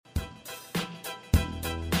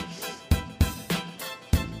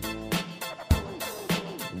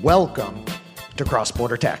Welcome to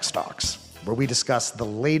Cross-Border Tax Talks, where we discuss the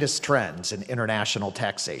latest trends in international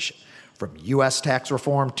taxation, from U.S. tax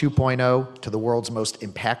reform 2.0 to the world's most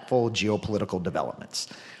impactful geopolitical developments.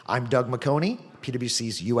 I'm Doug McHoney,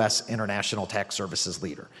 PwC's U.S. International Tax Services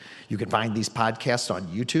leader. You can find these podcasts on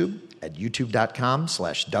YouTube at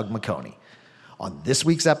youtube.com/Doug McHoney. On this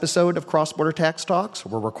week's episode of Cross-Border Tax Talks,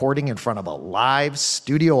 we're recording in front of a live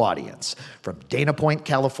studio audience from Dana Point,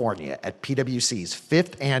 California at PwC's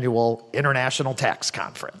 5th Annual International Tax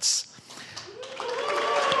Conference.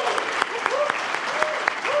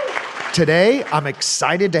 Today, I'm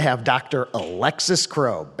excited to have Dr. Alexis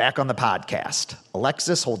Crowe back on the podcast.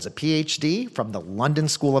 Alexis holds a PhD from the London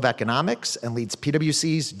School of Economics and leads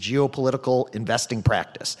PwC's geopolitical investing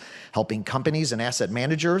practice, helping companies and asset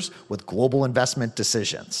managers with global investment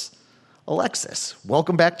decisions. Alexis,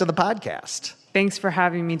 welcome back to the podcast. Thanks for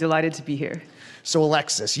having me. Delighted to be here. So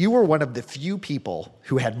Alexis, you were one of the few people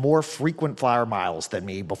who had more frequent flyer miles than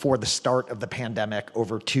me before the start of the pandemic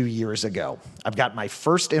over 2 years ago. I've got my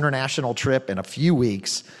first international trip in a few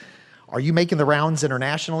weeks. Are you making the rounds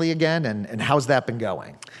internationally again, and how's that been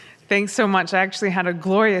going? Thanks so much. I actually had a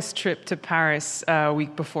glorious trip to Paris a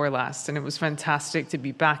week before last, and it was fantastic to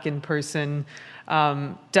be back in person.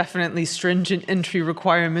 Definitely stringent entry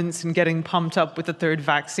requirements and getting pumped up with the third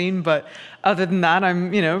vaccine. But other than that, I'm,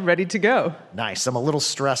 ready to go. Nice. I'm a little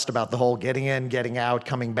stressed about the whole getting in, getting out,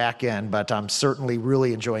 coming back in, but I'm certainly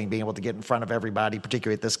really enjoying being able to get in front of everybody,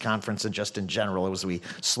 particularly at this conference and just in general as we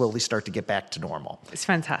slowly start to get back to normal. It's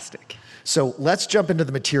fantastic. So let's jump into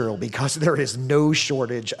the material because there is no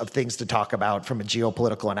shortage of things to talk about from a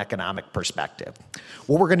geopolitical and economic perspective.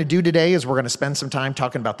 What we're going to do today is we're going to spend some time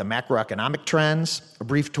talking about the macroeconomic trends, a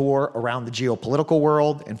brief tour around the geopolitical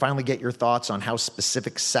world, and finally get your thoughts on how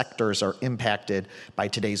specific sectors are impacted by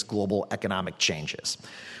today's global economic changes.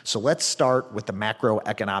 So let's start with the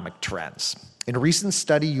macroeconomic trends. In a recent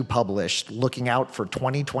study you published looking out for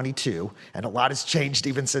 2022, and a lot has changed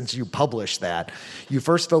even since you published that, you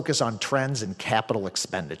first focus on trends in capital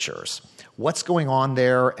expenditures. What's going on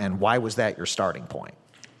there, and why was that your starting point?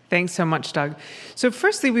 Thanks so much, Doug. So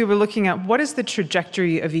firstly, we were looking at what is the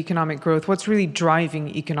trajectory of economic growth, what's really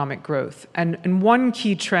driving economic growth. And one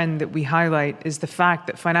key trend that we highlight is the fact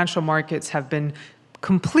that financial markets have been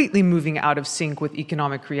completely moving out of sync with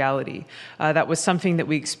economic reality. That was something that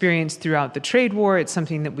we experienced throughout the trade war. It's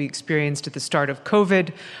something that we experienced at the start of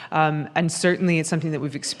COVID. And certainly it's something that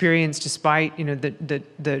we've experienced despite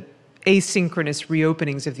the asynchronous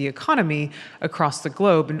reopenings of the economy across the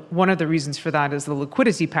globe. And one of the reasons for that is the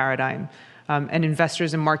liquidity paradigm. And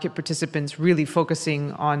investors and market participants really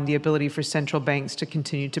focusing on the ability for central banks to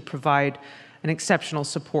continue to provide an exceptional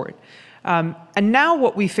support. And now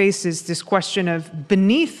what we face is this question of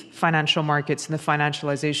beneath financial markets and the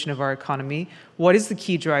financialization of our economy, what is the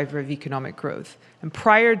key driver of economic growth? And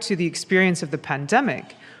prior to the experience of the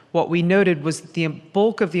pandemic, what we noted was that the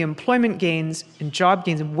bulk of the employment gains and job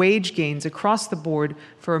gains and wage gains across the board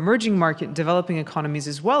for emerging market and developing economies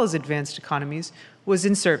as well as advanced economies was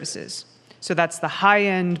in services. So that's the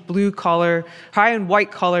high-end high-end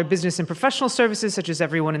white-collar business and professional services, such as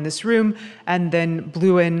everyone in this room, and then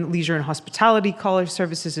blue-end leisure and hospitality collar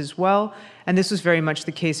services as well. And this was very much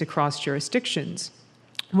the case across jurisdictions.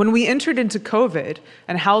 When we entered into COVID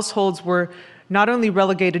and households were not only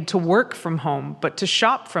relegated to work from home, but to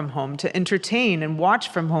shop from home, to entertain and watch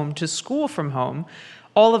from home, to school from home,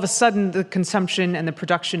 all of a sudden the consumption and the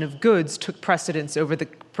production of goods took precedence over the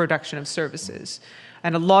production of services.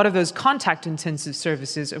 And a lot of those contact-intensive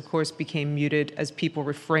services, of course, became muted as people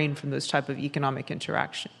refrained from those type of economic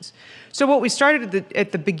interactions. So what we started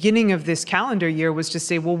at the beginning of this calendar year was to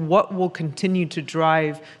say, well, what will continue to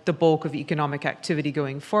drive the bulk of economic activity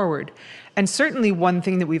going forward? And certainly one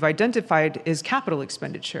thing that we've identified is capital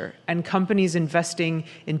expenditure and companies investing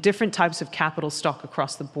in different types of capital stock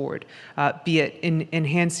across the board, be it in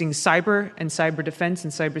enhancing cyber and cyber defense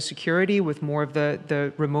and cybersecurity with more of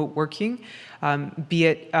the remote working, be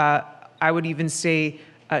it, I would even say,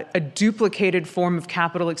 a duplicated form of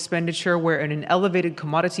capital expenditure where in an elevated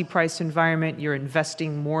commodity price environment, you're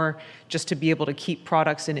investing more just to be able to keep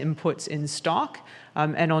products and inputs in stock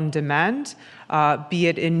and on demand, be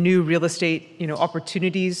it in new real estate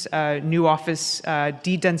opportunities, new office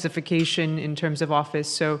de-densification in terms of office.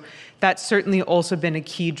 So that's certainly also been a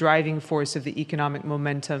key driving force of the economic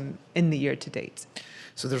momentum in the year to date.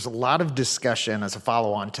 So there's a lot of discussion as a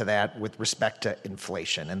follow-on to that with respect to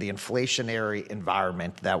inflation and the inflationary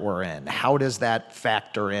environment that we're in. How does that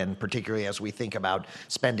factor in, particularly as we think about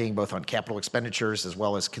spending both on capital expenditures as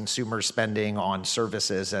well as consumer spending on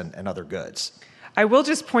services and other goods? I will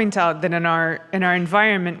just point out that in our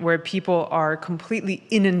environment where people are completely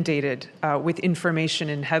inundated with information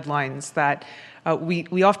and headlines, that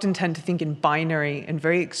we often tend to think in binary and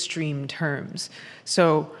very extreme terms.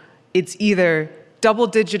 So it's either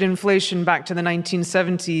double-digit inflation back to the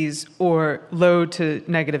 1970s or low to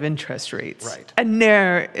negative interest rates. Right. And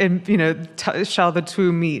there, shall the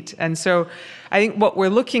two meet. And so I think what we're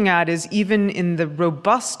looking at is even in the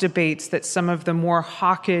robust debates that some of the more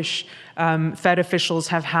hawkish Fed officials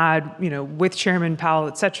have had, with Chairman Powell,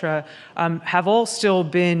 et cetera, have all still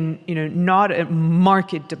been, not a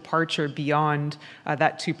market departure beyond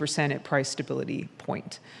that 2% at price stability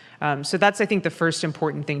point. So that's, I think, the first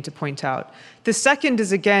important thing to point out. The second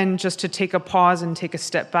is, again, just to take a pause and take a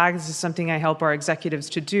step back. This is something I help our executives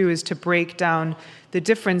to do, is to break down the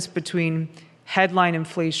difference between headline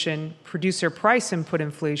inflation, producer price input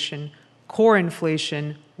inflation, core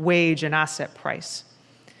inflation, wage, and asset price.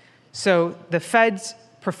 So the Fed's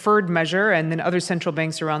preferred measure, and then other central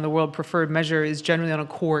banks around the world preferred measure, is generally on a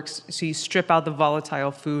core, so you strip out the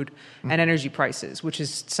volatile food and energy prices, which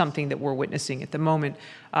is something that we're witnessing at the moment,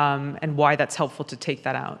 and why that's helpful to take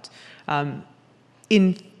that out.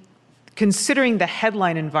 In considering the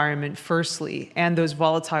headline environment firstly, and those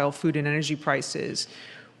volatile food and energy prices,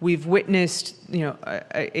 we've witnessed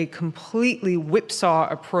a completely whipsaw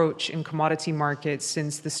approach in commodity markets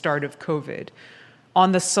since the start of COVID.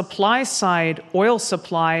 On the supply side, oil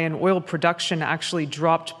supply and oil production actually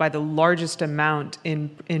dropped by the largest amount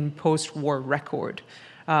in post-war record,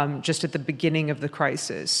 just at the beginning of the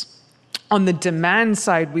crisis. On the demand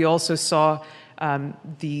side, we also saw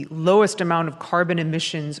the lowest amount of carbon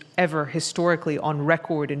emissions ever historically on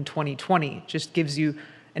record in 2020. Just gives you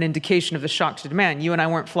an indication of the shock to demand. You and I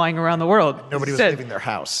weren't flying around the world. Nobody was leaving their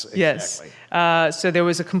house. Exactly. Yes. So there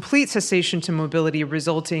was a complete cessation to mobility,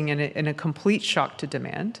 resulting in a complete shock to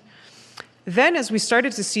demand. Then, as we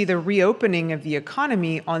started to see the reopening of the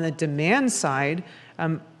economy on the demand side,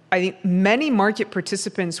 I think many market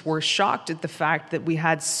participants were shocked at the fact that we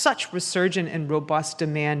had such resurgent and robust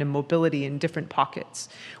demand and mobility in different pockets.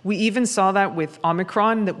 We even saw that with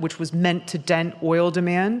Omicron, which was meant to dent oil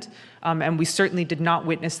demand, and we certainly did not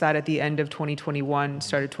witness that at the end of 2021,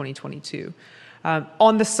 start of 2022.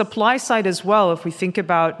 On the supply side as well, if we think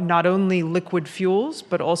about not only liquid fuels,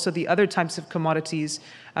 but also the other types of commodities,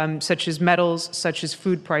 such as metals, such as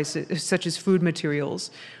food prices, such as food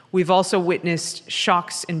materials, we've also witnessed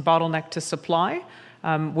shocks in bottleneck to supply,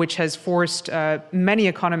 which has forced many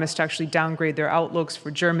economists to actually downgrade their outlooks for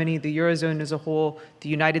Germany, the Eurozone as a whole, the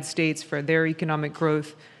United States for their economic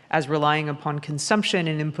growth as relying upon consumption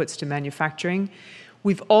and inputs to manufacturing.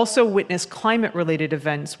 We've also witnessed climate-related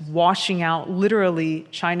events washing out literally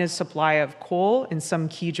China's supply of coal in some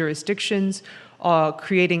key jurisdictions,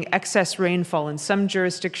 creating excess rainfall in some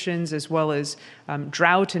jurisdictions, as well as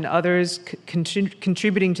drought in others,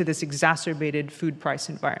 contributing to this exacerbated food price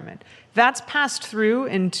environment. That's passed through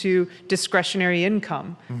into discretionary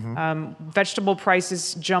income. Vegetable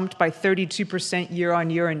prices jumped by 32% year on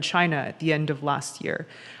year in China at the end of last year.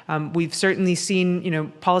 We've certainly seen,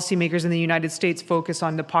 policymakers in the United States focus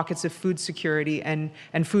on the pockets of food security and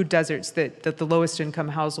food deserts that the lowest income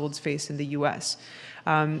households face in the U.S.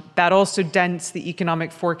 That also dents the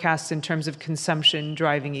economic forecasts in terms of consumption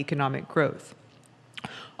driving economic growth.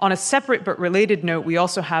 On a separate but related note, we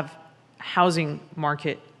also have housing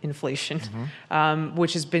market inflation,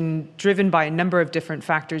 which has been driven by a number of different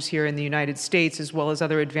factors here in the United States, as well as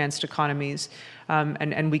other advanced economies.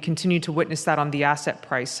 And we continue to witness that on the asset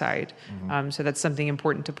price side. So that's something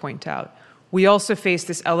important to point out. We also face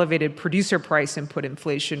this elevated producer price input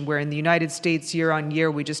inflation, where in the United States, year on year,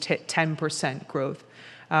 we just hit 10% growth.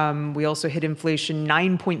 We also hit inflation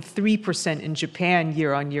 9.3% in Japan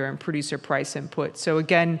year on year in producer price input. So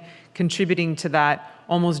again, contributing to that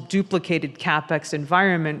almost duplicated CapEx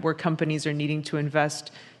environment where companies are needing to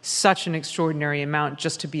invest such an extraordinary amount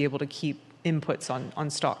just to be able to keep inputs on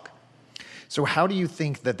stock. So how do you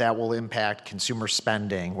think that will impact consumer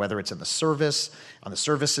spending, whether it's on the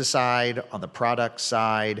services side, on the product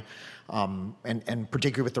side, and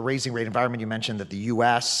particularly with the raising rate environment? You mentioned that the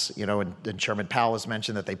U.S., and Chairman Powell has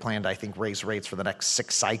mentioned that they plan to, I think, raise rates for the next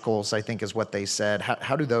 6 cycles, I think is what they said.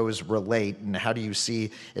 How do those relate, and how do you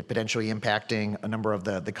see it potentially impacting a number of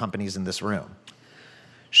the companies in this room?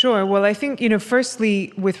 Sure. Well, I think,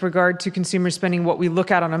 firstly, with regard to consumer spending, what we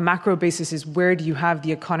look at on a macro basis is where do you have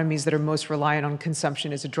the economies that are most reliant on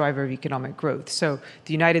consumption as a driver of economic growth. So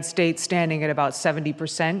the United States standing at about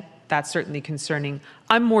 70%, that's certainly concerning.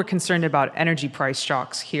 I'm more concerned about energy price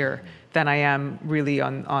shocks here than I am really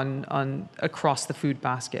on across the food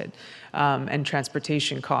basket and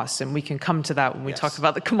transportation costs. And we can come to that when we talk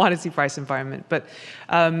about the commodity price environment. But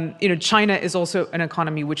China is also an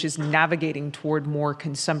economy which is navigating toward more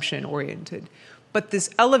consumption oriented. But this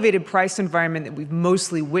elevated price environment that we've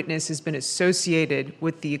mostly witnessed has been associated,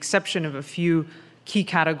 with the exception of a few key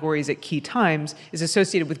categories at key times, is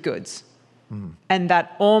associated with goods. And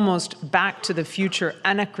that almost back to the future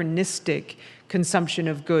anachronistic consumption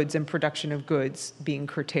of goods and production of goods being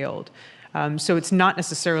curtailed. So it's not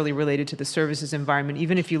necessarily related to the services environment.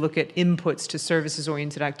 Even if you look at inputs to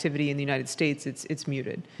services-oriented activity in the United States, it's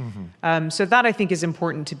muted. So that, I think, is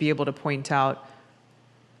important to be able to point out.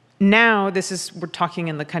 Now, we're talking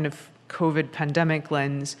in the kind of COVID pandemic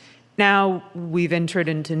lens. Now we've entered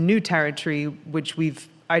into new territory, which we've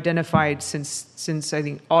identified since I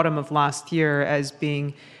think autumn of last year as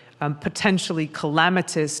being potentially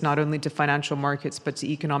calamitous, not only to financial markets, but to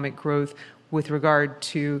economic growth, with regard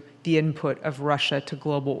to the input of Russia to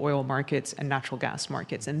global oil markets and natural gas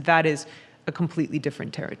markets. And that is a completely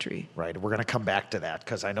different territory. Right. We're going to come back to that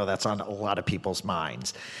because I know that's on a lot of people's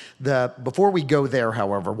minds. Before we go there,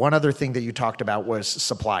 however, one other thing that you talked about was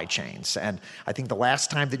supply chains. And I think the last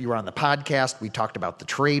time that you were on the podcast, we talked about the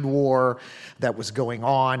trade war that was going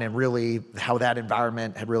on and really how that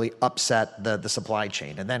environment had really upset the supply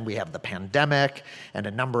chain. And then we have the pandemic and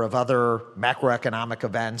a number of other macroeconomic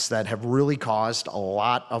events that have really caused a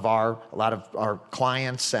lot of our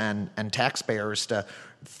clients and taxpayers to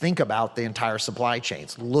think about the entire supply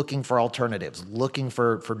chains, looking for alternatives, looking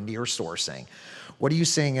for near sourcing. What are you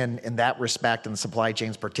seeing in that respect in the supply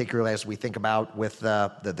chains, particularly as we think about with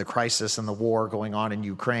the crisis and the war going on in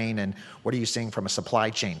Ukraine, and what are you seeing from a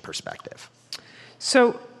supply chain perspective?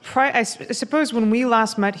 So I suppose when we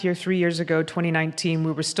last met here 3 years ago, 2019,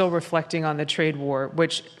 we were still reflecting on the trade war,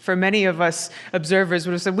 which for many of us observers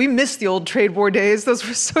would have said, we missed the old trade war days. Those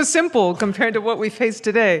were so simple compared to what we face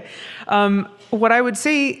today. What I would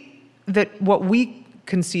say that what we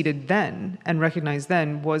conceded then and recognized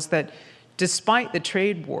then was that despite the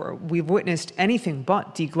trade war, we've witnessed anything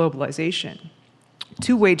but deglobalization.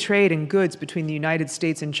 Two-way trade in goods between the United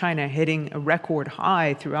States and China hitting a record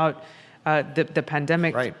high throughout the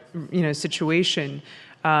pandemic, situation.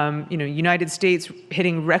 United States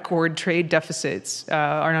hitting record trade deficits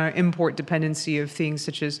on our import dependency of things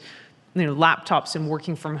such as laptops and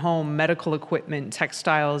working from home, medical equipment,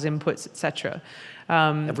 textiles, inputs, et cetera.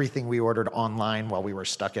 Everything we ordered online while we were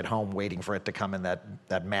stuck at home waiting for it to come in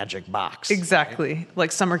that magic box. Exactly, right?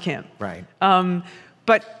 Like summer camp. Right. And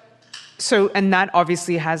that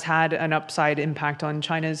obviously has had an upside impact on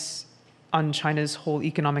China's whole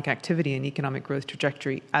economic activity and economic growth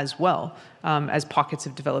trajectory as well as pockets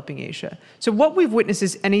of developing Asia. So what we've witnessed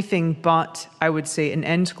is anything but, I would say, an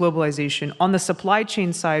end to globalization. On the supply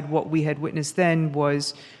chain side, what we had witnessed then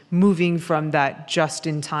was moving from that just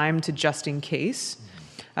in time to just in case.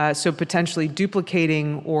 So potentially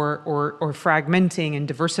duplicating or fragmenting and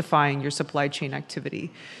diversifying your supply chain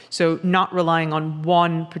activity. So not relying on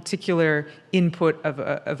one particular input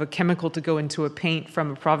of a chemical to go into a paint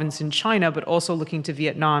from a province in China, but also looking to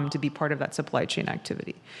Vietnam to be part of that supply chain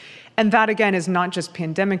activity. And that, again, is not just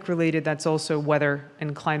pandemic related, that's also weather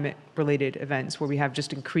and climate related events where we have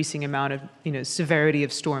just increasing amount of severity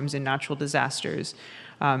of storms and natural disasters,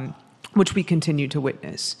 which we continue to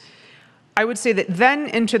witness. I would say that then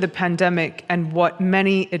enter the pandemic, and what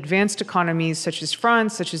many advanced economies such as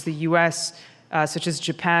France, such as the US, such as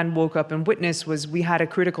Japan woke up and witnessed was we had a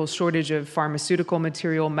critical shortage of pharmaceutical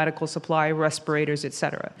material, medical supply, respirators, et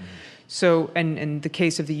cetera. So, and in the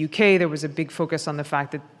case of the UK, there was a big focus on the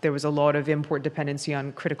fact that there was a lot of import dependency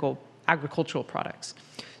on critical agricultural products.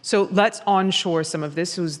 So let's onshore some of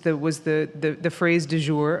this. Was the phrase du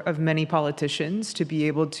jour of many politicians to be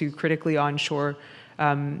able to critically onshore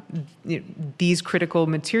these critical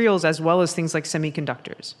materials as well as things like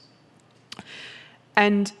semiconductors.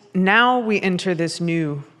 And now we enter this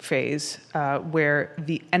new phase where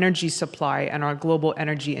the energy supply and our global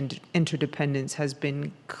energy interdependence has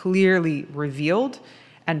been clearly revealed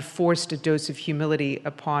and forced a dose of humility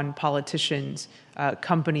upon politicians,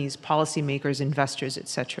 companies, policymakers, investors, et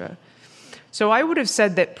cetera. So I would have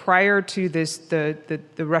said that prior to this, the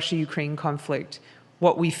Russia-Ukraine conflict,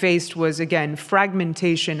 what we faced was, again,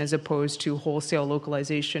 fragmentation as opposed to wholesale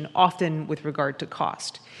localization, often with regard to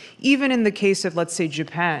cost. Even in the case of, let's say,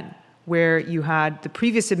 Japan, where you had the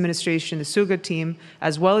previous administration, the Suga team,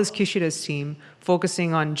 as well as Kishida's team,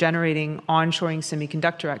 focusing on generating onshoring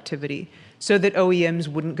semiconductor activity so that OEMs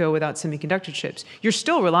wouldn't go without semiconductor chips. You're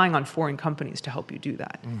still relying on foreign companies to help you do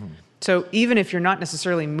that. So even if you're not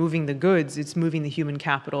necessarily moving the goods, it's moving the human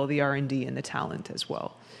capital, the R&D, and the talent as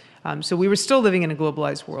well. So we were still living in a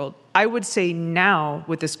globalized world. I would say now,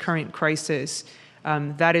 with this current crisis,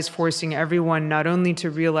 that is forcing everyone not only to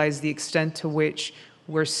realize the extent to which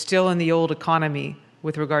we're still in the old economy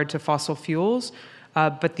with regard to fossil fuels,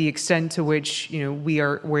 but the extent to which we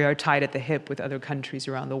are tied at the hip with other countries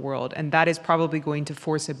around the world. And that is probably going to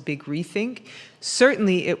force a big rethink.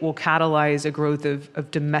 Certainly, it will catalyze a growth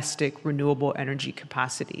of domestic renewable energy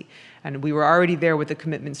capacity. And we were already there with the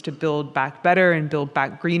commitments to build back better and build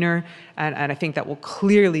back greener. And I think that will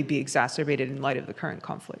clearly be exacerbated in light of the current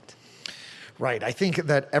conflict. Right. I think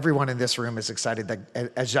that everyone in this room is excited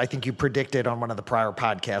that, as I think you predicted on one of the prior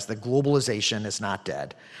podcasts, that globalization is not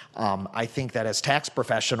dead. I think that as tax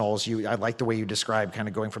professionals, I like the way you describe kind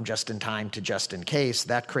of going from just in time to just in case.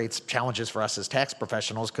 That creates challenges for us as tax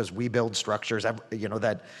professionals because we build structures,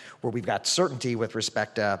 that where we've got certainty with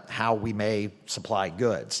respect to how we may supply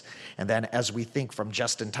goods. And then as we think from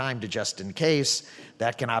just in time to just in case,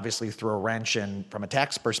 that can obviously throw a wrench in from a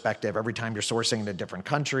tax perspective. Every time you're sourcing in a different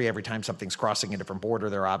country, every time something's crossing a different border,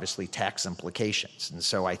 there are obviously tax implications. And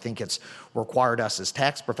so I think it's required us as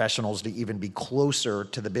tax professionals to even be closer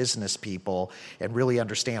to the business people and really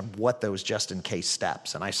understand what those just in case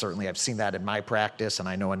steps. And I certainly have seen that in my practice, and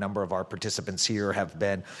I know a number of our participants here have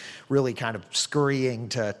been really kind of scurrying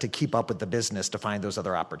to keep up with the business to find those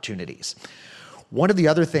other opportunities. One of the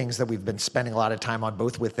other things that we've been spending a lot of time on,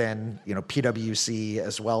 both within PwC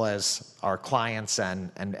as well as our clients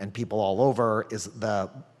and people all over, is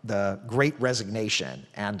the Great Resignation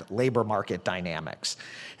and labor market dynamics.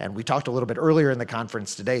 And we talked a little bit earlier in the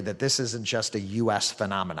conference today that this isn't just a U.S.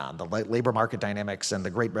 phenomenon. The labor market dynamics and the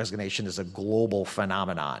Great Resignation is a global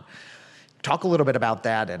phenomenon. Talk a little bit about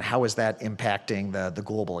that and how is that impacting the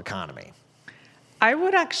global economy? I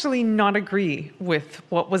would actually not agree with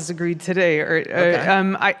what was agreed today.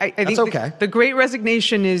 Okay. I think okay. The Great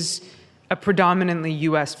Resignation is a predominantly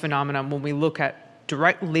U.S. phenomenon when we look at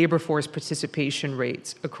direct labor force participation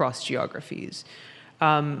rates across geographies.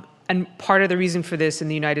 And part of the reason for this in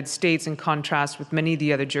the United States, in contrast with many of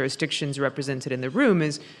the other jurisdictions represented in the room,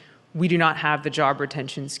 is we do not have the job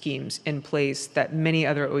retention schemes in place that many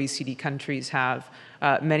other OECD countries have,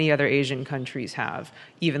 many other Asian countries have,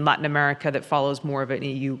 even Latin America that follows more of an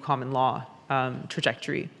EU common law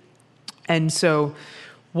trajectory. And so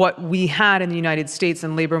what we had in the United States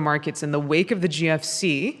and labor markets in the wake of the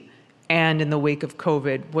GFC and in the wake of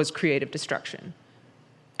COVID was creative destruction.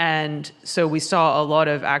 And so we saw a lot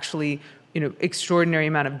of actually extraordinary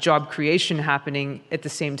amount of job creation happening at the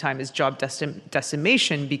same time as job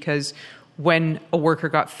decimation, because when a worker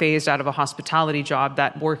got phased out of a hospitality job,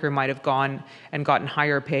 that worker might have gone and gotten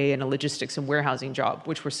higher pay in a logistics and warehousing job,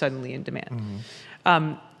 which were suddenly in demand.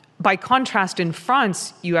 Mm-hmm. By contrast, in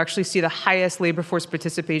France, you actually see the highest labor force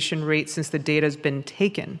participation rate since the data has been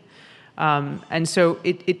taken. And so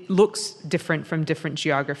it looks different from different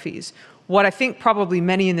geographies. What I think probably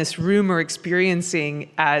many in this room are experiencing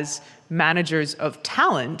as managers of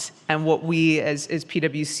talent, and what we as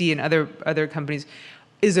PwC and other companies,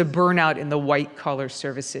 is a burnout in the white collar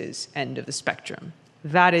services end of the spectrum.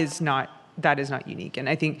 That is not unique. And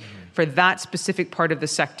I think for that specific part of the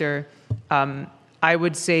sector, I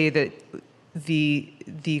would say that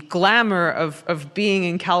the glamour of being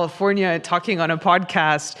in California talking on a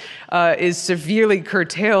podcast is severely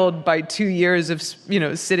curtailed by 2 years of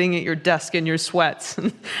sitting at your desk in your sweats.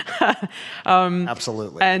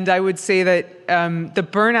 Absolutely. And I would say that the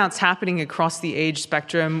burnout's happening across the age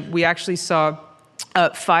spectrum. We actually saw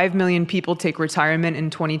 5 million people take retirement in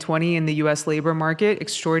 2020 in the U.S. labor market.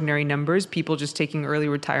 Extraordinary numbers, people just taking early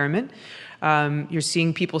retirement. You're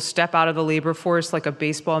seeing people step out of the labor force, like a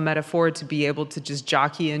baseball metaphor, to be able to just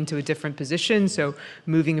jockey into a different position. So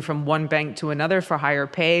moving from one bank to another for higher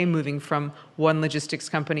pay, moving from one logistics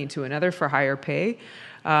company to another for higher pay.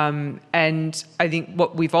 And I think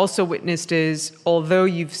what we've also witnessed is, although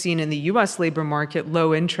you've seen in the U.S. labor market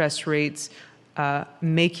low interest rates,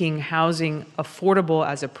 making housing affordable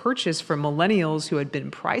as a purchase for millennials who had been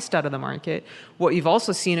priced out of the market, what you've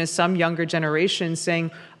also seen is some younger generation saying,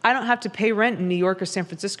 I don't have to pay rent in New York or San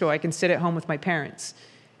Francisco. I can sit at home with my parents.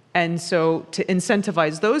 And so to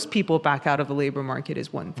incentivize those people back out of the labor market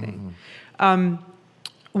is one thing. Mm-hmm.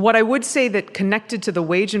 What I would say that connected to the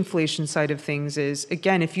wage inflation side of things is,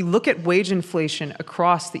 again, if you look at wage inflation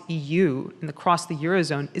across the EU and across the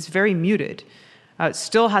Eurozone, it's very muted. It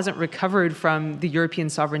still hasn't recovered from the European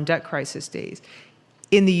sovereign debt crisis days.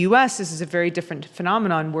 In the US, this is a very different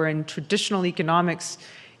phenomenon where in traditional economics,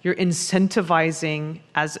 you're incentivizing,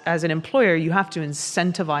 as an employer, you have to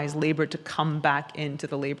incentivize labor to come back into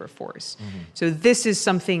the labor force. Mm-hmm. So this is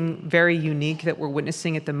something very unique that we're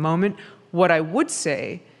witnessing at the moment. What I would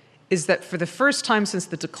say is that for the first time since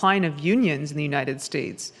the decline of unions in the United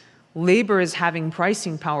States, labor is having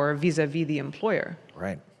pricing power vis-a-vis the employer.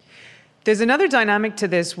 Right. There's another dynamic to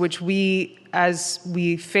this, which as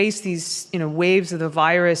we face these waves of the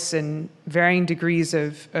virus and varying degrees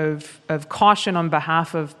of caution on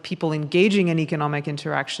behalf of people engaging in economic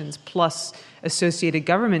interactions, plus associated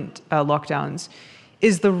government lockdowns,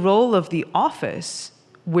 is the role of the office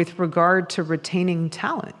with regard to retaining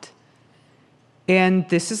talent. And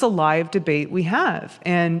this is a live debate we have.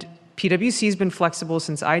 And PwC has been flexible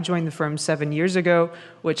since I joined the firm 7 years ago,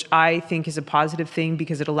 which I think is a positive thing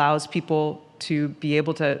because it allows people to be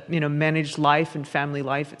able to, manage life and family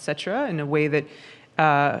life, et cetera, in a way that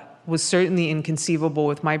was certainly inconceivable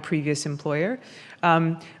with my previous employer.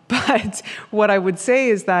 But what I would say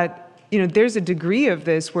is that, there's a degree of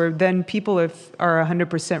this where then people, if are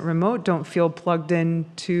 100% remote, don't feel plugged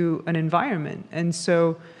into an environment. And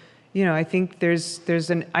so, I think there's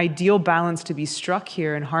an ideal balance to be struck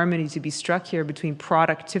here and harmony to be struck here between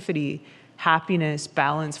productivity, happiness,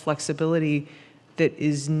 balance, flexibility that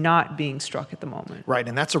is not being struck at the moment. Right,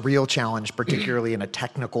 and that's a real challenge, particularly in a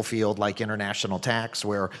technical field like international tax,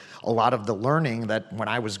 where a lot of the learning that when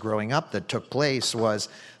I was growing up that took place was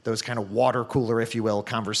those kind of water cooler, if you will,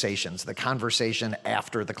 conversations, the conversation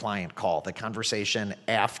after the client call, the conversation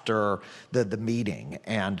after the meeting.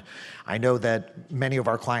 And I know that many of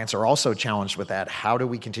our clients are also challenged with that. How do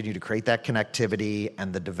we continue to create that connectivity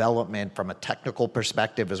and the development from a technical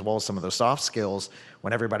perspective as well as some of the soft skills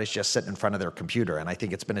when everybody's just sitting in front of their computer? And I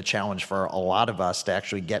think it's been a challenge for a lot of us to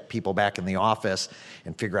actually get people back in the office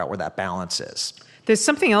and figure out where that balance is. There's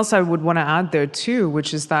something else I would want to add there too,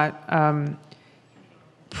 which is that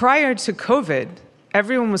prior to COVID,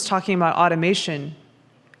 everyone was talking about automation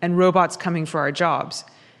and robots coming for our jobs.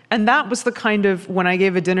 And that was the kind of, when I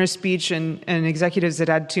gave a dinner speech and executives had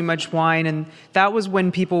had too much wine, and that was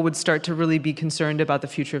when people would start to really be concerned about the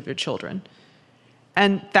future of their children.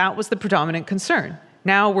 And that was the predominant concern.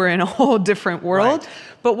 Now we're in a whole different world. Right.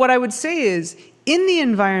 But what I would say is, in the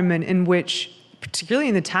environment in which, particularly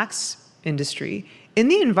in the tax industry, in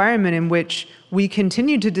the environment in which we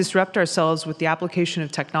continue to disrupt ourselves with the application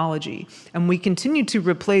of technology, and we continue to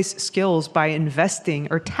replace skills by investing,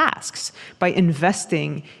 or tasks, by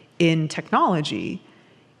investing in technology,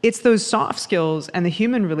 it's those soft skills and the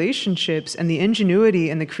human relationships and the ingenuity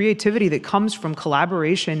and the creativity that comes from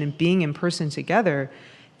collaboration and being in person together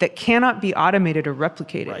that cannot be automated or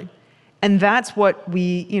replicated. Right. And that's what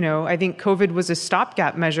I think COVID was a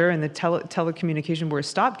stopgap measure and the telecommunication were a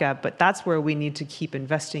stopgap, but that's where we need to keep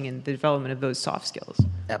investing in the development of those soft skills.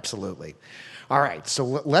 Absolutely. All right, so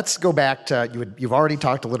let's go back to, you've already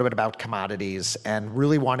talked a little bit about commodities and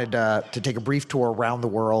really wanted to take a brief tour around the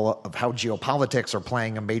world of how geopolitics are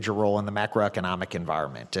playing a major role in the macroeconomic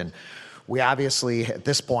environment. And we obviously, at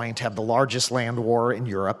this point, have the largest land war in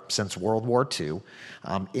Europe since World War II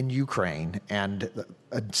in Ukraine, and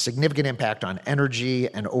a significant impact on energy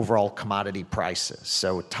and overall commodity prices.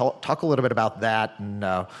 So talk a little bit about that, and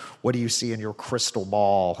what do you see in your crystal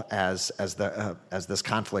ball as this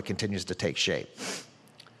conflict continues to take shape?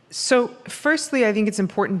 So firstly, I think it's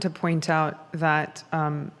important to point out that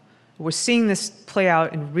we're seeing this play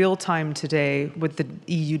out in real time today with the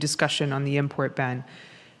EU discussion on the import ban.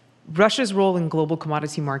 Russia's role in global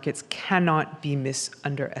commodity markets cannot be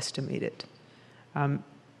underestimated.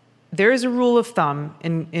 There is a rule of thumb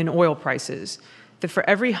in oil prices that for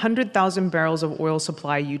every 100,000 barrels of oil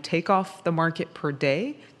supply you take off the market per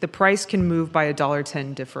day, the price can move by a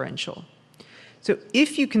 $1.10 differential. So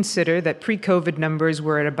if you consider that pre-COVID numbers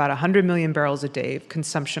were at about 100 million barrels a day of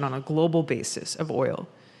consumption on a global basis of oil,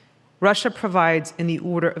 Russia provides in the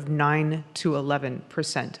order of 9 to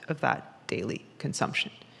 11% of that daily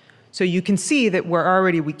consumption. So you can see that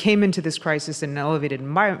we came into this crisis in an elevated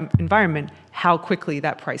environment, how quickly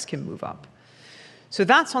that price can move up. So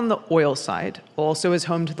that's on the oil side. Also is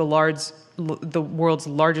home to the world's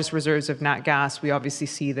largest reserves of nat gas. We obviously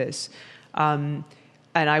see this. And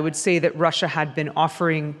I would say that Russia had been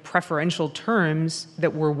offering preferential terms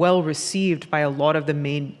that were well received by a lot of the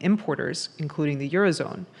main importers, including the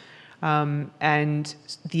Eurozone. And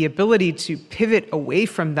the ability to pivot away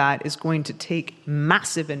from that is going to take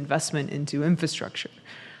massive investment into infrastructure.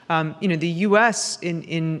 The U.S.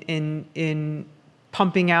 in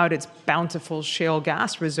pumping out its bountiful shale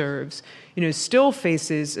gas reserves, still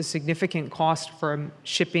faces a significant cost from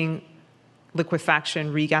shipping,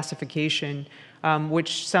 liquefaction, regasification,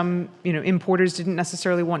 which some importers didn't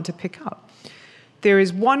necessarily want to pick up. There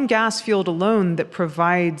is one gas field alone that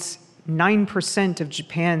provides 9% of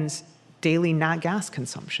Japan's daily nat gas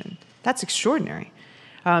consumption. That's extraordinary.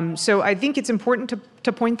 So I think it's important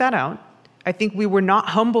to point that out. I think we were not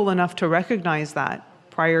humble enough to recognize that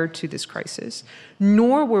prior to this crisis,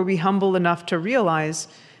 nor were we humble enough to realize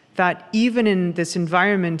that even in this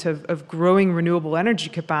environment of growing renewable energy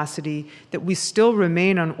capacity, that we still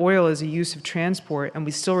remain on oil as a use of transport and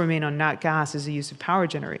we still remain on nat gas as a use of power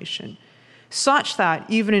generation. Such that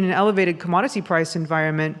even in an elevated commodity price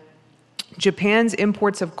environment, Japan's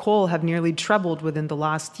imports of coal have nearly trebled within the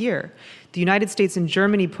last year. The United States and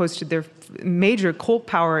Germany posted their major coal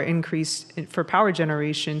power increase for power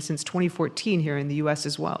generation since 2014 here in the US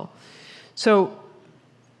as well. So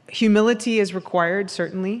humility is required,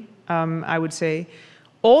 certainly, I would say.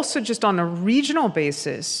 Also, just on a regional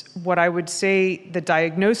basis, what I would say the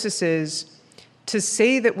diagnosis is to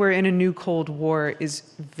say that we're in a new Cold War is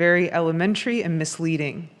very elementary and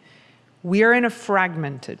misleading. We are in a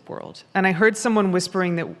fragmented world. And I heard someone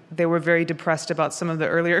whispering that they were very depressed about some of the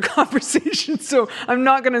earlier conversations, so I'm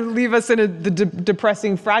not going to leave us in the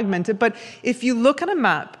depressing fragmented. But if you look at a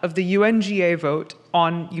map of the UNGA vote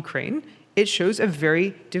on Ukraine, it shows a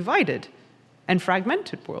very divided and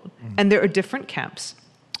fragmented world. And there are different camps.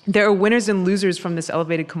 There are winners and losers from this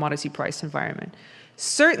elevated commodity price environment.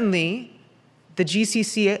 Certainly, the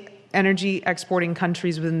GCC energy exporting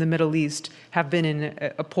countries within the Middle East have been in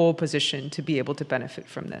a pole position to be able to benefit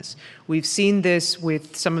from this. We've seen this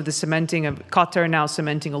with some of the cementing of Qatar now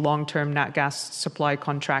cementing a long-term nat gas supply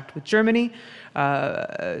contract with Germany.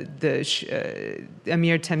 Emir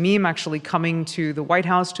Tamim actually coming to the White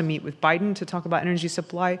House to meet with Biden to talk about energy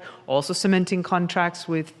supply, also cementing contracts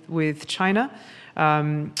with China.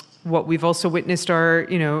 What we've also witnessed are,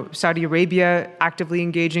 Saudi Arabia actively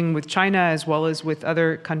engaging with China as well as with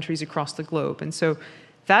other countries across the globe. And so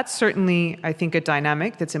that's certainly, I think, a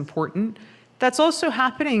dynamic that's important. That's also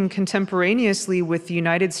happening contemporaneously with the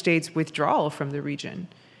United States withdrawal from the region,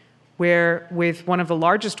 where with one of the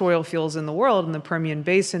largest oil fields in the world in the Permian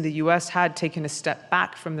Basin, the U.S. had taken a step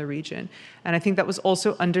back from the region. And I think that was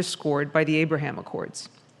also underscored by the Abraham Accords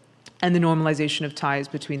and the normalization of ties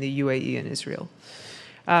between the UAE and Israel.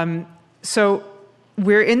 So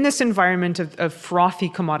we're in this environment of frothy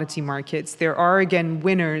commodity markets. There are, again,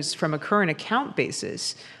 winners from a current account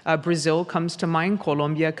basis. Brazil comes to mind,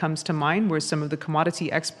 Colombia comes to mind, where some of the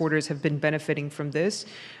commodity exporters have been benefiting from this,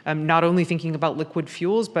 not only thinking about liquid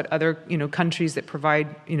fuels, but other countries that provide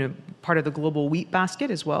part of the global wheat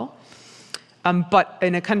basket as well. But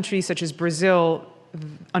in a country such as Brazil,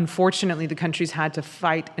 unfortunately, the country's had to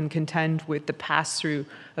fight and contend with the pass-through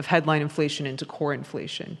of headline inflation into core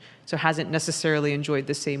inflation. So hasn't necessarily enjoyed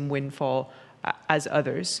the same windfall as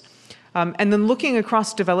others. And then looking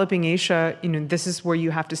across developing Asia, this is where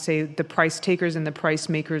you have to say the price takers and the price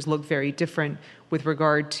makers look very different with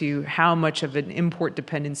regard to how much of an import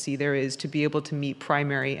dependency there is to be able to meet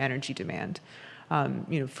primary energy demand.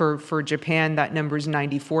 For Japan, that number is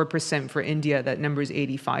 94%. For India, that number is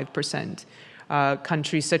 85%.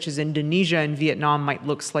 Countries such as Indonesia and Vietnam might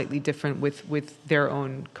look slightly different with their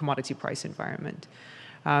own commodity price environment.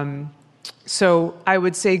 So I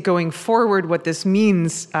would say going forward, what this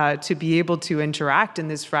means to be able to interact in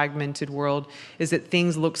this fragmented world is that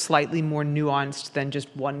things look slightly more nuanced than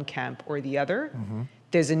just one camp or the other. Mm-hmm.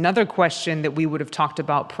 There's another question that we would have talked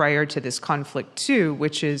about prior to this conflict too,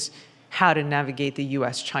 which is how to navigate the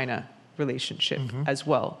U.S.-China relationship as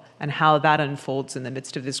well. And how that unfolds in the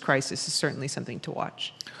midst of this crisis is certainly something to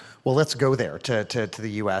watch. Well, let's go there to the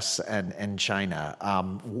U.S. and China.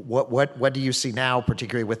 What do you see now,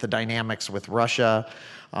 particularly with the dynamics with Russia,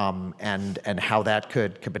 and how that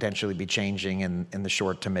could potentially be changing in the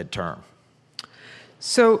short to midterm?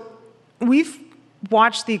 So we've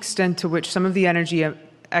watched the extent to which some of the energy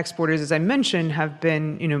exporters, as I mentioned, have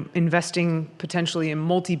been investing potentially in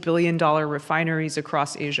multi-billion-dollar refineries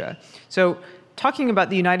across Asia. So talking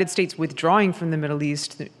about the United States withdrawing from the Middle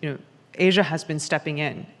East, Asia has been stepping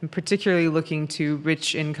in, and particularly looking to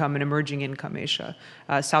rich income and emerging income Asia.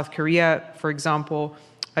 South Korea, for example,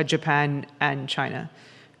 Japan, and China.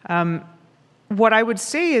 What I would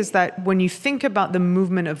say is that when you think about the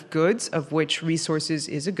movement of goods, of which resources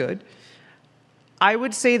is a good, I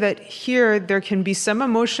would say that here there can be some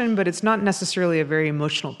emotion, but it's not necessarily a very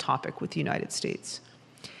emotional topic with the United States.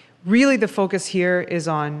 Really, the focus here is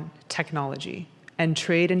on technology and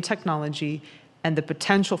trade and technology and the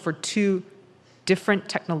potential for two different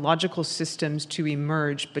technological systems to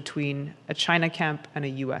emerge between a China camp and a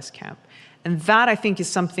US camp. And that, I think, is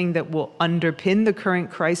something that will underpin the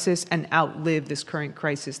current crisis and outlive this current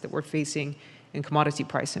crisis that we're facing in commodity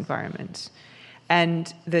price environments.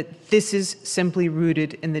 And that this is simply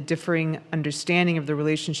rooted in the differing understanding of the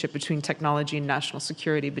relationship between technology and national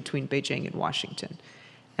security between Beijing and Washington.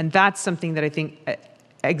 And that's something that I think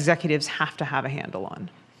executives have to have a handle on.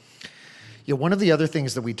 Yeah, one of the other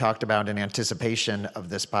things that we talked about in anticipation of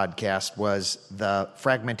this podcast was the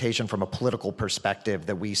fragmentation from a political perspective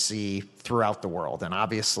that we see throughout the world. And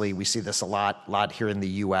obviously, we see this a lot here in the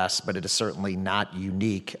U.S., but it is certainly not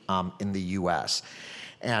unique in the U.S.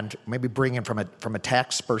 And maybe bring in from a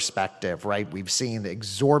tax perspective, right? We've seen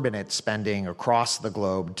exorbitant spending across the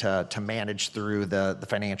globe to manage through the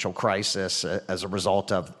financial crisis as a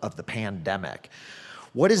result of the pandemic.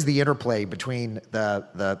 What is the interplay between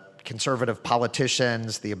the conservative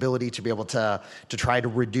politicians, the ability to be able to try to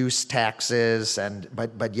reduce taxes,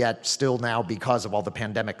 but yet still now, because of all the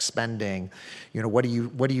pandemic spending, what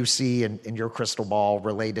do you see in your crystal ball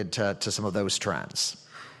related to some of those trends?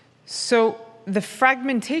 So the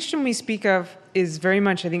fragmentation we speak of is very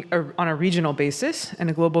much, I think, on a regional basis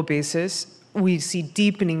and a global basis. We see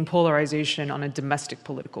deepening polarization on a domestic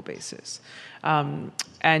political basis.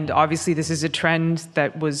 And obviously, this is a trend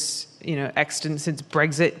that was extant since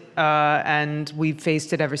Brexit, and we've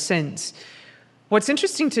faced it ever since. What's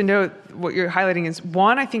interesting to note, what you're highlighting is,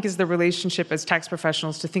 one, I think, is the relationship as tax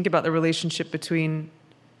professionals to think about the relationship between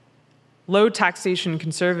low taxation and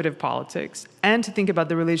conservative politics, and to think about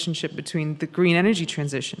the relationship between the green energy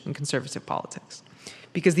transition and conservative politics.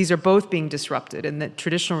 Because these are both being disrupted and that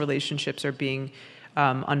traditional relationships are being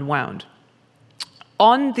unwound.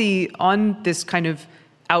 On this kind of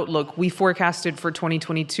outlook, we forecasted for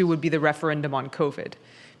 2022 would be the referendum on COVID,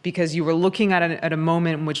 because you were looking at a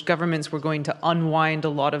moment in which governments were going to unwind a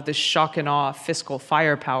lot of this shock and awe fiscal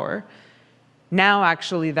firepower. Now,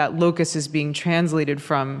 actually, that locus is being translated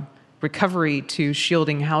from recovery to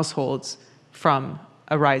shielding households from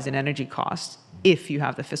a rise in energy costs, if you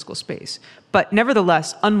have the fiscal space. But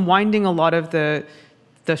nevertheless, unwinding a lot of the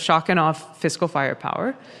shock and awe fiscal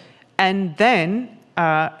firepower, and then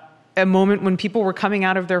a moment when people were coming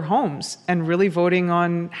out of their homes and really voting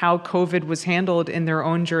on how COVID was handled in their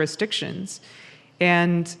own jurisdictions.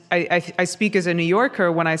 And I speak as a New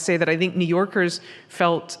Yorker when I say that I think New Yorkers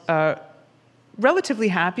felt relatively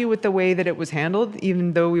happy with the way that it was handled,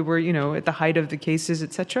 even though we were, at the height of the cases,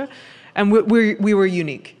 et cetera. And we were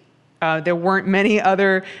unique. There weren't many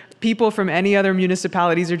other people from any other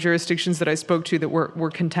municipalities or jurisdictions that I spoke to that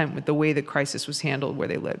were content with the way the crisis was handled where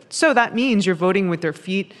they lived. So that means you're voting with their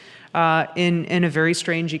feet in a very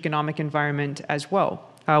strange economic environment as well,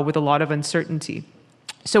 with a lot of uncertainty.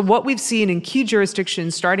 So what we've seen in key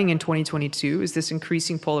jurisdictions starting in 2022 is this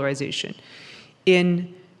increasing polarization.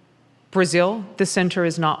 In Brazil, the center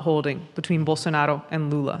is not holding between Bolsonaro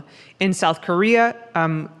and Lula. In South Korea,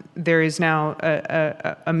 there is now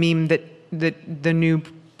a meme that the new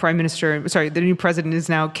the new president is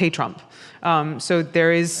now K-Trump. So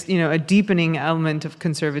there is, a deepening element of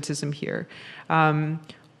conservatism here.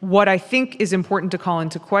 What I think is important to call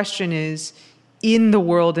into question is, in the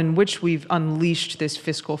world in which we've unleashed this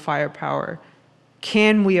fiscal firepower,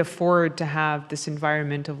 can we afford to have this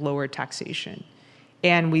environment of lower taxation?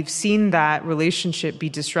 And we've seen that relationship be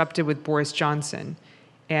disrupted with Boris Johnson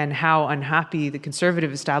and how unhappy the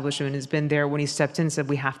conservative establishment has been there when he stepped in and said,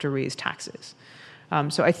 we have to raise taxes.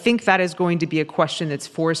 So I think that is going to be a question that's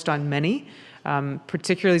forced on many,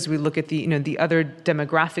 particularly as we look at the other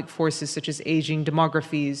demographic forces such as aging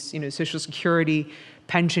demographies, Social Security,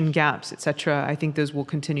 pension gaps, et cetera. I think those will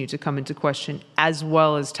continue to come into question, as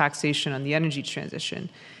well as taxation on the energy transition.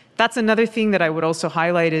 That's another thing that I would also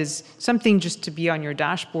highlight is something just to be on your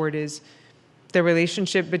dashboard is the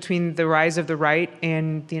relationship between the rise of the right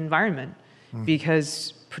and the environment.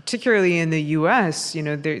 Because particularly in the US,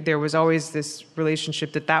 there was always this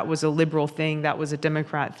relationship that was a liberal thing, that was a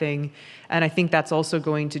Democrat thing. And I think that's also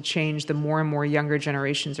going to change the more and more younger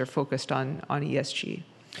generations are focused on ESG.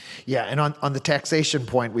 Yeah, and on the taxation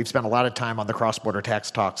point, we've spent a lot of time on the cross-border tax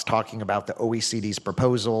talks talking about the OECD's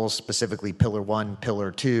proposals, specifically Pillar 1,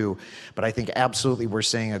 Pillar 2, but I think absolutely we're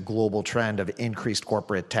seeing a global trend of increased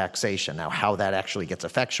corporate taxation. Now, how that actually gets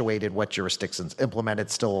effectuated, what jurisdictions implement it,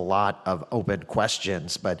 still a lot of open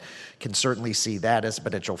questions, but can certainly see that as a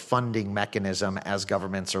potential funding mechanism as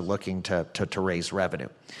governments are looking to raise revenue.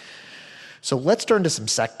 So let's turn to some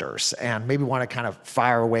sectors and maybe want to kind of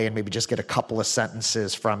fire away and maybe just get a couple of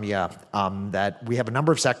sentences from you that we have a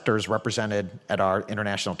number of sectors represented at our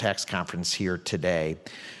International Tax Conference here today.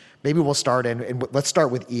 Maybe we'll start and let's start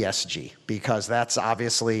with ESG because that's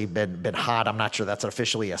obviously been hot. I'm not sure that's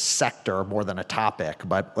officially a sector more than a topic,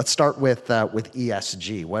 but let's start with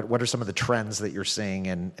ESG. What are some of the trends that you're seeing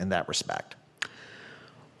in that respect?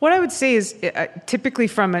 What I would say is typically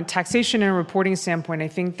from a taxation and reporting standpoint, I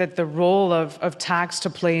think that the role of tax to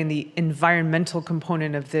play in the environmental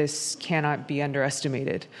component of this cannot be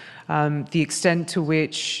underestimated. The extent to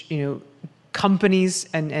which, companies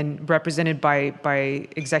and represented by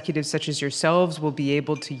executives such as yourselves will be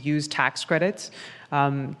able to use tax credits.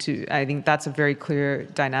 I think that's a very clear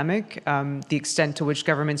dynamic. The extent to which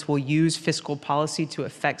governments will use fiscal policy to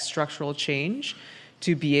affect structural change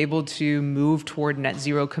to be able to move toward net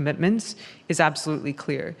zero commitments is absolutely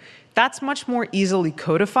clear. That's much more easily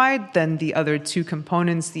codified than the other two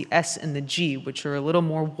components, the S and the G, which are a little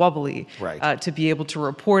more wobbly to be able to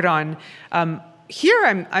report on.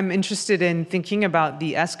 Here, I'm interested in thinking about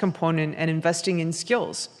the S component and investing in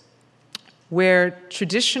skills, where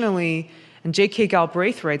traditionally, and J.K.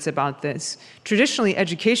 Galbraith writes about this, traditionally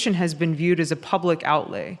education has been viewed as a public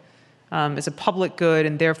outlay, as a public good,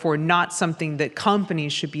 and therefore not something that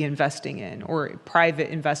companies should be investing in or private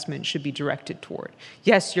investment should be directed toward.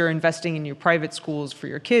 Yes, you're investing in your private schools for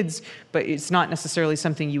your kids, but it's not necessarily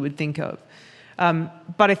something you would think of.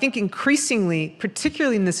 But I think increasingly,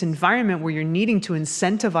 particularly in this environment where you're needing to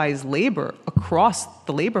incentivize labor across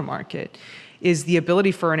the labor market, is the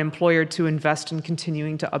ability for an employer to invest in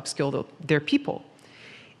continuing to upskill their people.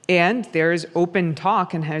 And there's open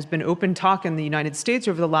talk, and has been open talk in the United States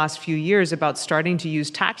over the last few years about starting to use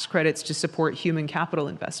tax credits to support human capital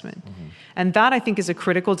investment. Mm-hmm. And that, I think, is a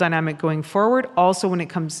critical dynamic going forward, also when it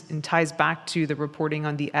comes and ties back to the reporting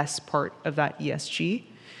on the S part of that ESG.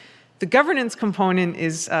 The governance component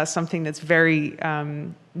is something that's very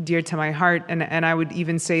dear to my heart, and I would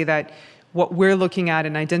even say that what we're looking at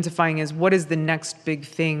and identifying is what is the next big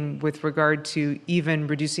thing with regard to even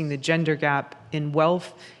reducing the gender gap in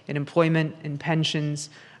wealth, in employment, in pensions,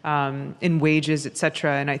 in wages, et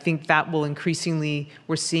cetera. And I think that will increasingly,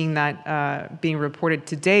 we're seeing that being reported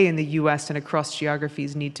today in the US and across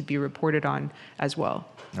geographies need to be reported on as well.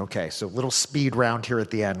 Okay, so a little speed round here at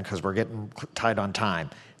the end because we're getting tight on time.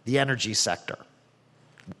 The energy sector.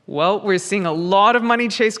 Well, we're seeing a lot of money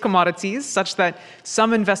chase commodities, such that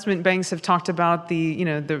some investment banks have talked about the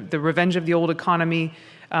revenge of the old economy,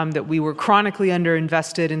 that we were chronically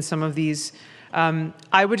underinvested in some of these.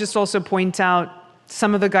 I would just also point out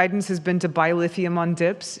some of the guidance has been to buy lithium on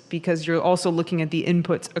dips because you're also looking at the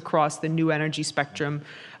inputs across the new energy spectrum,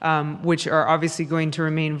 which are obviously going to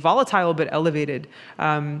remain volatile but elevated.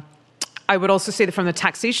 I would also say that from the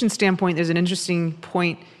taxation standpoint, there's an interesting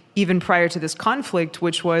point even prior to this conflict,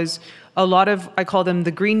 which was a lot of, I call them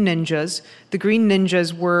the green ninjas. The green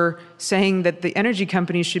ninjas were saying that the energy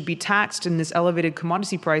companies should be taxed in this elevated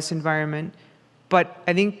commodity price environment. But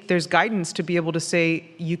I think there's guidance to be able to say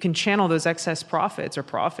you can channel those excess profits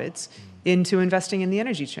into investing in the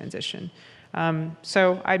energy transition.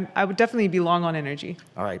 So I would definitely be long on energy.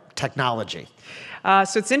 All right, technology.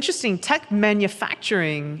 So it's interesting. Tech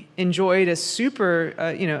manufacturing enjoyed a super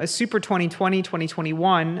 2020,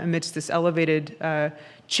 2021 amidst this elevated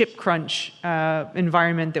chip crunch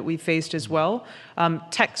environment that we faced as well.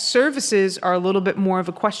 Tech services are a little bit more of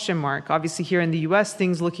a question mark. Obviously, here in the U.S.,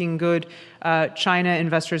 things looking good. China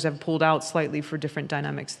investors have pulled out slightly for different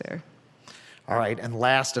dynamics there. All right, and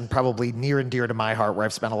last and probably near and dear to my heart, where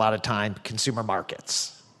I've spent a lot of time, consumer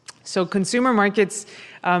markets. So consumer markets,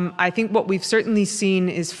 I think what we've certainly seen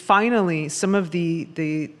is finally some of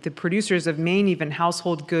the producers of main even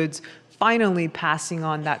household goods finally passing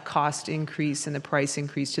on that cost increase and the price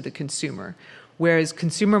increase to the consumer. Whereas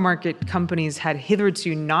consumer market companies had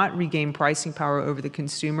hitherto not regained pricing power over the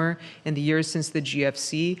consumer in the years since the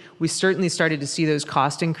GFC, we certainly started to see those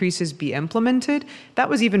cost increases be implemented. That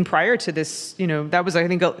was even prior to this, that was, I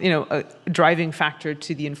think, a driving factor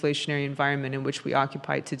to the inflationary environment in which we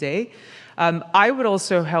occupy today. I would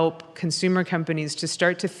also help consumer companies to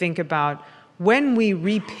start to think about when we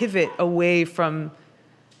repivot away from,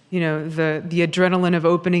 the adrenaline of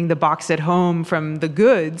opening the box at home from the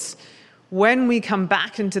goods. When we come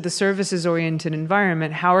back into the services-oriented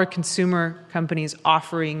environment, how are consumer companies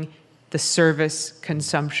offering the service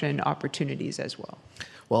consumption opportunities as well?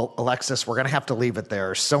 Well, Alexis, we're going to have to leave it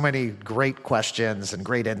there. So many great questions and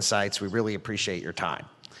great insights. We really appreciate your time.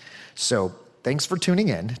 So thanks for tuning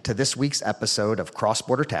in to this week's episode of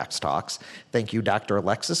Cross-Border Tax Talks. Thank you, Dr.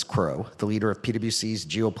 Alexis Crowe, the leader of PwC's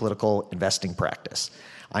geopolitical investing practice.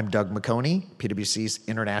 I'm Doug McConey, PwC's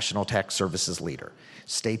International Tax Services leader.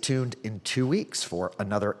 Stay tuned in 2 weeks for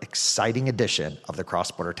another exciting edition of the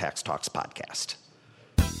Cross-Border Tax Talks podcast.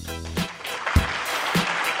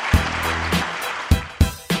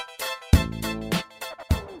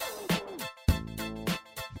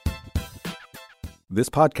 This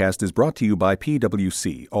podcast is brought to you by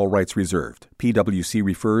PwC, all rights reserved. PwC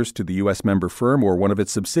refers to the U.S. member firm or one of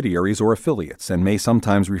its subsidiaries or affiliates and may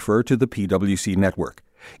sometimes refer to the PwC network.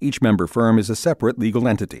 Each member firm is a separate legal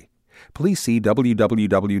entity. Please see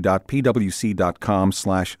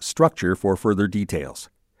www.pwc.com/structure for further details.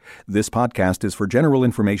 This podcast is for general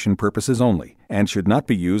information purposes only and should not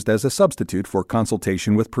be used as a substitute for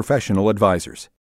consultation with professional advisors.